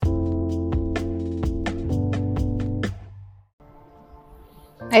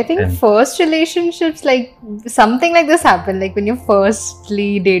I think And first relationships, like something like this happen, like when you're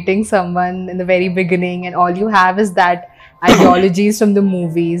firstly dating someone in the very beginning and all you have is that ideologies from the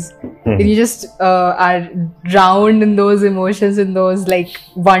movies. Then you just are drowned in those emotions, in those like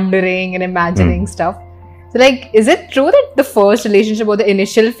wondering and imagining stuff. So like, is it true that the first relationship or the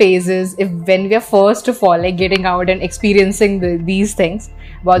initial phases, if when we are first of all like getting out and experiencing these things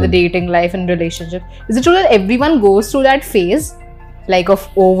about the dating life and relationship, is it true that everyone goes through that phase? Like of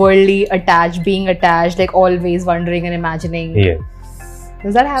overly attached, being attached, like always wondering and imagining. yes.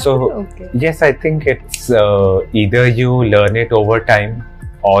 Does that happen? So, Okay. yes, I think it's either you learn it over time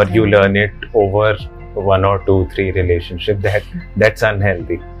or you learn it over 1 or 2, 3 relationship. That's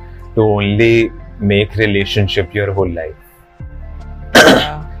unhealthy. To only make relationship your whole life.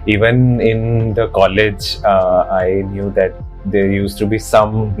 Yeah. Even in the college, I knew that there used to be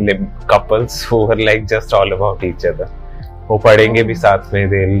some couples who were like just all about each other. वो पढ़ेंगे भी साथ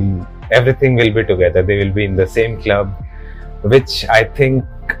में, everything will be together. They will be in the same club, which I think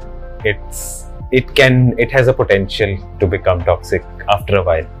it has a potential to become toxic after a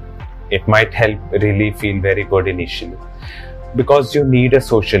while. It might help really feel very good initially, because you need a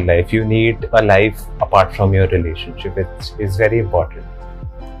social life. You need a life apart from your relationship. It is very important.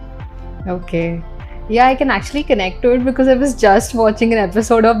 Okay. Yeah, I can actually connect to it because I was just watching an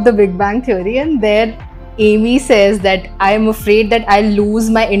episode of The Big Bang Theory, and there Amy says that I am afraid that I'll lose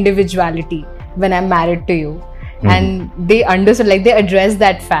my individuality when I'm married to you. And they understood, like they address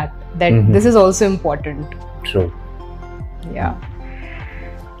that fact that this is also important. True. Yeah.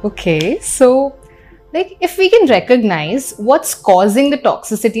 Okay, so like if we can recognize what's causing the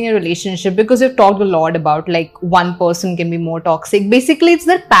toxicity in a relationship, because we've talked a lot about like one person can be more toxic. Basically, it's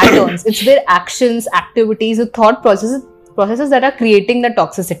their patterns, it's their actions, activities, the thought processes that are creating the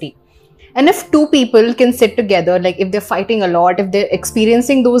toxicity. And if two people can sit together, like if they're fighting a lot, if they're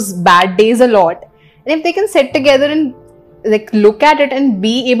experiencing those bad days a lot, and if they can sit together and like look at it and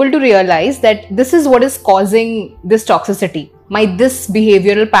be able to realize that this is what is causing this toxicity, this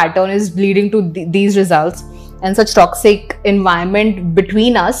behavioral pattern is leading to these results and such toxic environment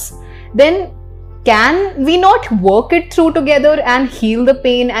between us, then can we not work it through together and heal the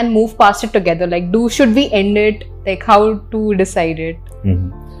pain and move past it together? Like, should we end it? Like, how to decide it?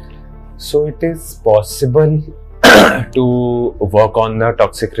 So it is possible to work on the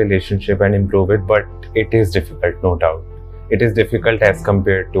toxic relationship and improve it, but it is difficult, no doubt. It is difficult as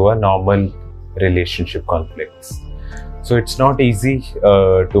compared to a normal relationship conflicts. So it's not easy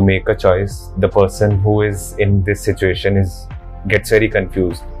to make a choice. The person who is in this situation gets very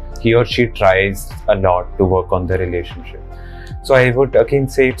confused. He or she tries a lot to work on the relationship. So I would again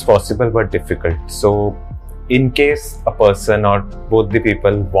say it's possible but difficult. So in case a person or both the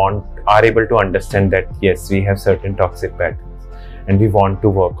people are able to understand that yes, we have certain toxic patterns and we want to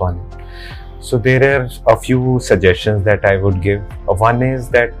work on it. So there are a few suggestions that I would give. One is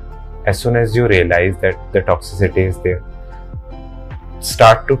that as soon as you realize that the toxicity is there,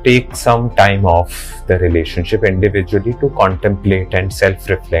 start to take some time off the relationship individually to contemplate and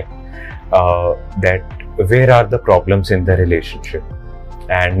self-reflect that where are the problems in the relationship.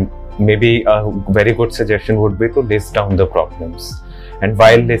 And maybe a very good suggestion would be to list down the problems. And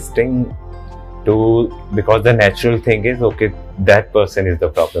while listing, because the natural thing is, okay, that person is the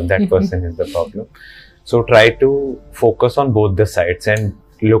problem, that person is the problem. So try to focus on both the sides and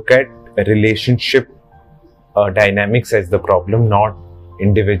look at relationship dynamics as the problem, not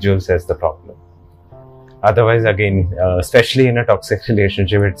individuals as the problem. Otherwise, again, especially in a toxic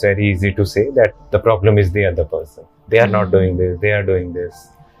relationship, it's very easy to say that the problem is the other person. They are not doing this, they are doing this.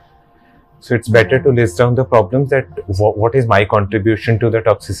 So it's better to list down the problems, that what is my contribution to the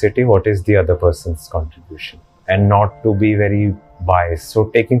toxicity, what is the other person's contribution, and not to be very biased. So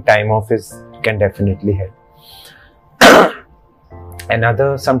taking time off can definitely help.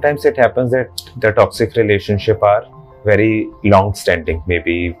 Sometimes it happens that the toxic relationship are very long standing,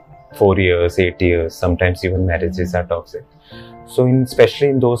 maybe 4 years, 8 years, sometimes even marriages are toxic. So especially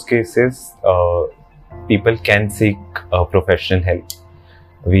in those cases, people can seek professional help.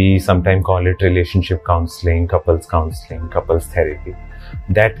 We sometimes call it relationship counseling, couples therapy.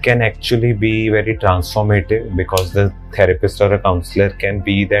 That can actually be very transformative, because the therapist or a counselor can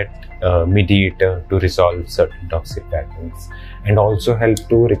be that mediator to resolve certain toxic patterns and also help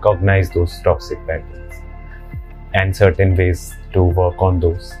to recognize those toxic patterns and certain ways to work on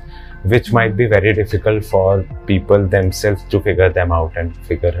those, which might be very difficult for people themselves to figure them out and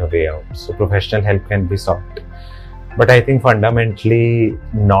figure a way out. So professional help can be sought. But I think fundamentally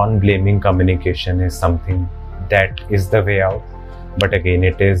non-blaming communication is something that is the way out. But again,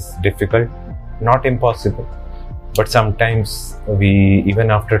 it is difficult, not impossible. But sometimes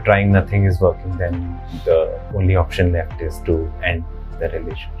even after trying, nothing is working, then the only option left is to end the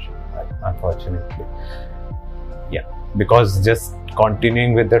relationship, unfortunately. Yeah, because just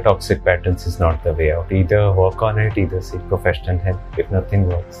continuing with the toxic patterns is not the way out. Either work on it, either seek professional help. If nothing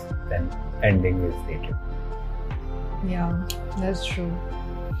works, then ending is needed. Yeah, that's true.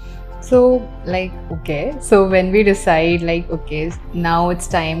 So, okay, so when we decide, okay, now it's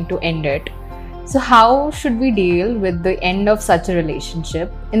time to end it. So, how should we deal with the end of such a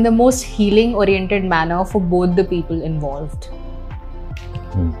relationship in the most healing oriented manner for both the people involved?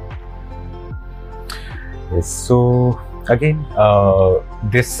 Yes, so again,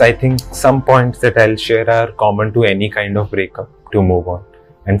 this, I think some points that I'll share are common to any kind of breakup to move on,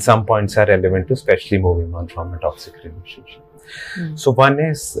 and some points are relevant to especially moving on from a toxic relationship. So one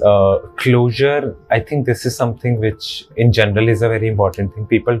is closure. I think this is something which in general is a very important thing.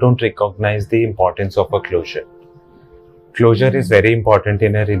 People don't recognize the importance of a closure. Closure is very important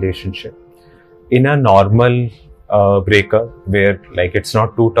in a relationship. In a normal breakup where it's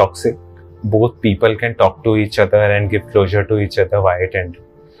not too toxic, both people can talk to each other and give closure to each other why it ended.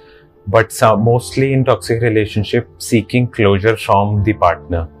 But mostly in toxic relationship, seeking closure from the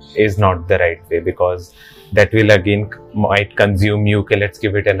partner is not the right way, because that will again might consume you. Okay, let's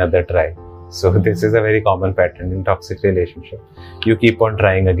give it another try. So this is a very common pattern in toxic relationship. You keep on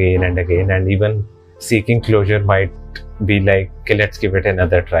trying again and again, and even seeking closure might be like, okay, let's give it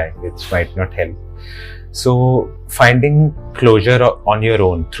another try, which might not help. So finding closure on your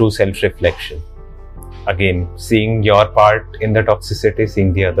own through self-reflection. Again, seeing your part in the toxicity,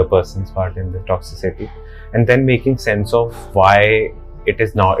 seeing the other person's part in the toxicity, and then making sense of why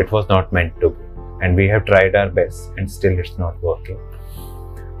it was not meant to be. And we have tried our best and still it's not working.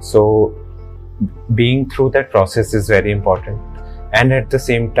 So being through that process is very important. And at the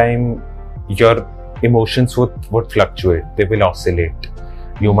same time, your emotions would fluctuate. They will oscillate.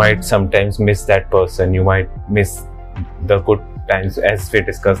 You might sometimes miss that person. You might miss the good times. As we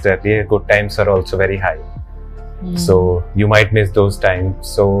discussed earlier, good times are also very high. So you might miss those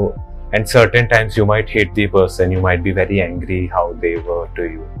times. And certain times you might hate the person. You might be very angry how they were to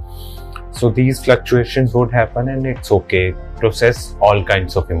you. So these fluctuations would happen, and it's okay. Process all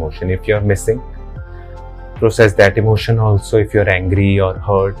kinds of emotion. If you're missing, process that emotion also. If you're angry or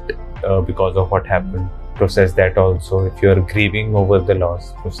hurt because of what happened, process that also. If you're grieving over the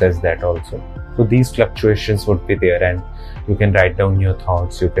loss, process that also. So these fluctuations would be there, and you can write down your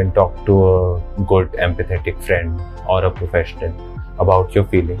thoughts. You can talk to a good empathetic friend or a professional about your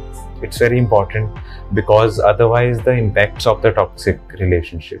feelings. It's very important, because otherwise the impacts of the toxic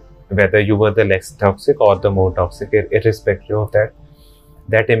relationship, whether you were the less toxic or the more toxic, irrespective of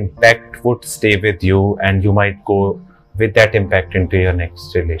that impact would stay with you, and you might go with that impact into your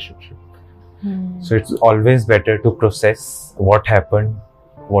next relationship. So it's always better to process what happened,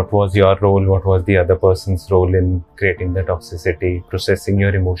 what was your role, what was the other person's role in creating the toxicity, processing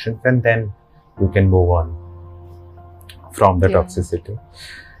your emotions, and then you can move on from the toxicity.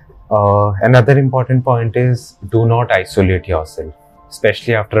 Another important point is, do not isolate yourself.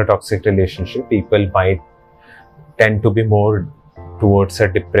 Especially after a toxic relationship, people might tend to be more towards a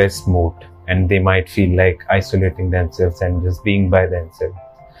depressed mood, and they might feel like isolating themselves and just being by themselves.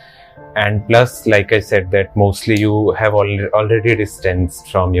 And plus, like I said, that mostly you have already distanced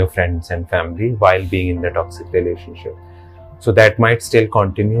from your friends and family while being in the toxic relationship. So that might still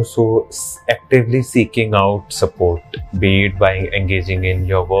continue. So actively seeking out support, be it by engaging in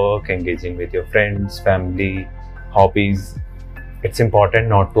your work, engaging with your friends, family, hobbies. It's important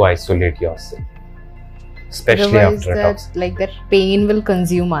not to isolate yourself, especially after a toxic. That pain will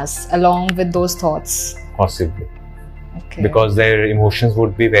consume us along with those thoughts. Possibly. Okay. Because their emotions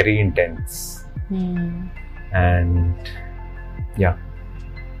would be very intense. And yeah.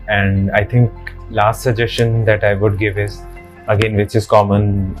 And I think last suggestion that I would give is, again, which is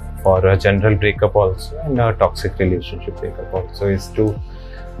common for a general breakup also and a toxic relationship breakup also, is to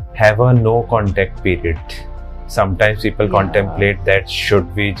have a no contact period. Sometimes people contemplate that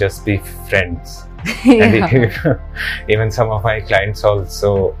should we just be friends? And even some of my clients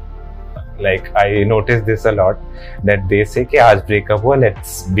also, I notice this a lot, that they say कि आज breakup हुआ,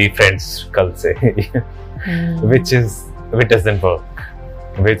 let's be friends कल से, which doesn't work,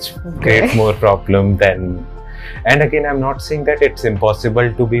 which creates more problem than. And again, I'm not saying that it's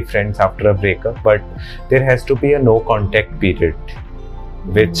impossible to be friends after a breakup, but there has to be a no contact period,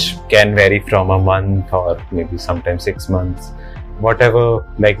 which can vary from a month or maybe sometimes 6 months, whatever.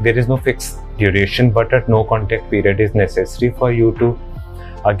 There is no fixed duration, but a no contact period is necessary for you to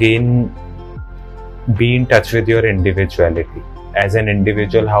again be in touch with your individuality. As an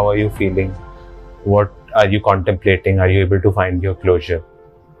individual, how are you feeling? What are you contemplating? Are you able to find your closure?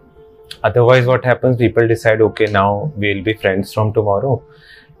 Otherwise, what happens? People decide, okay, now we'll be friends from tomorrow.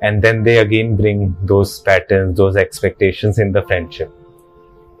 And then they again bring those patterns, those expectations in the friendship.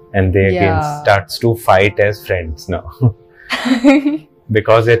 And they again starts to fight as friends now.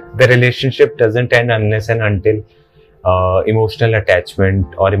 Because the relationship doesn't end unless and until emotional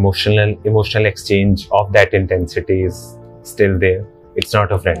attachment or emotional exchange of that intensity is still there. It's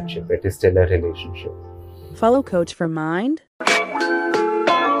not a friendship. It is still a relationship. Follow Coach for Mind.